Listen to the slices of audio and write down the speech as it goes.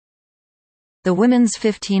The women's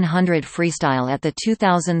 1500 freestyle at the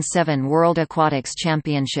 2007 World Aquatics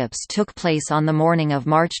Championships took place on the morning of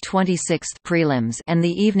March 26 prelims and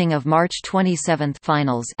the evening of March 27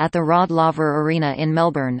 finals at the Rod Laver Arena in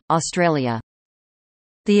Melbourne, Australia.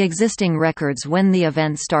 The existing records when the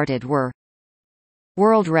event started were: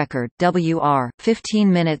 World record WR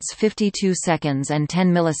 15 minutes 52 seconds and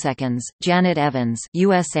 10 milliseconds, Janet Evans,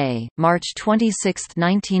 USA, March 26,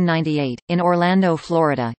 1998, in Orlando,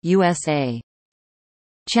 Florida, USA.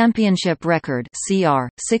 Championship record CR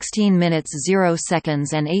 16 minutes 0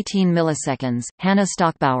 seconds and 18 milliseconds, Hannah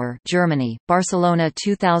Stockbauer, Germany, Barcelona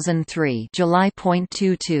 2003,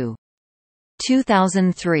 July.22.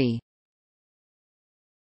 2003.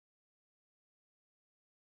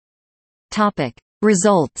 Topic: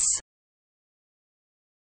 Results.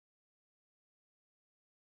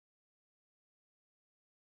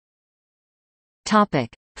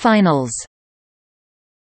 Topic: Finals.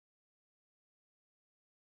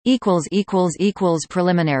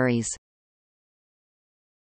 Preliminaries.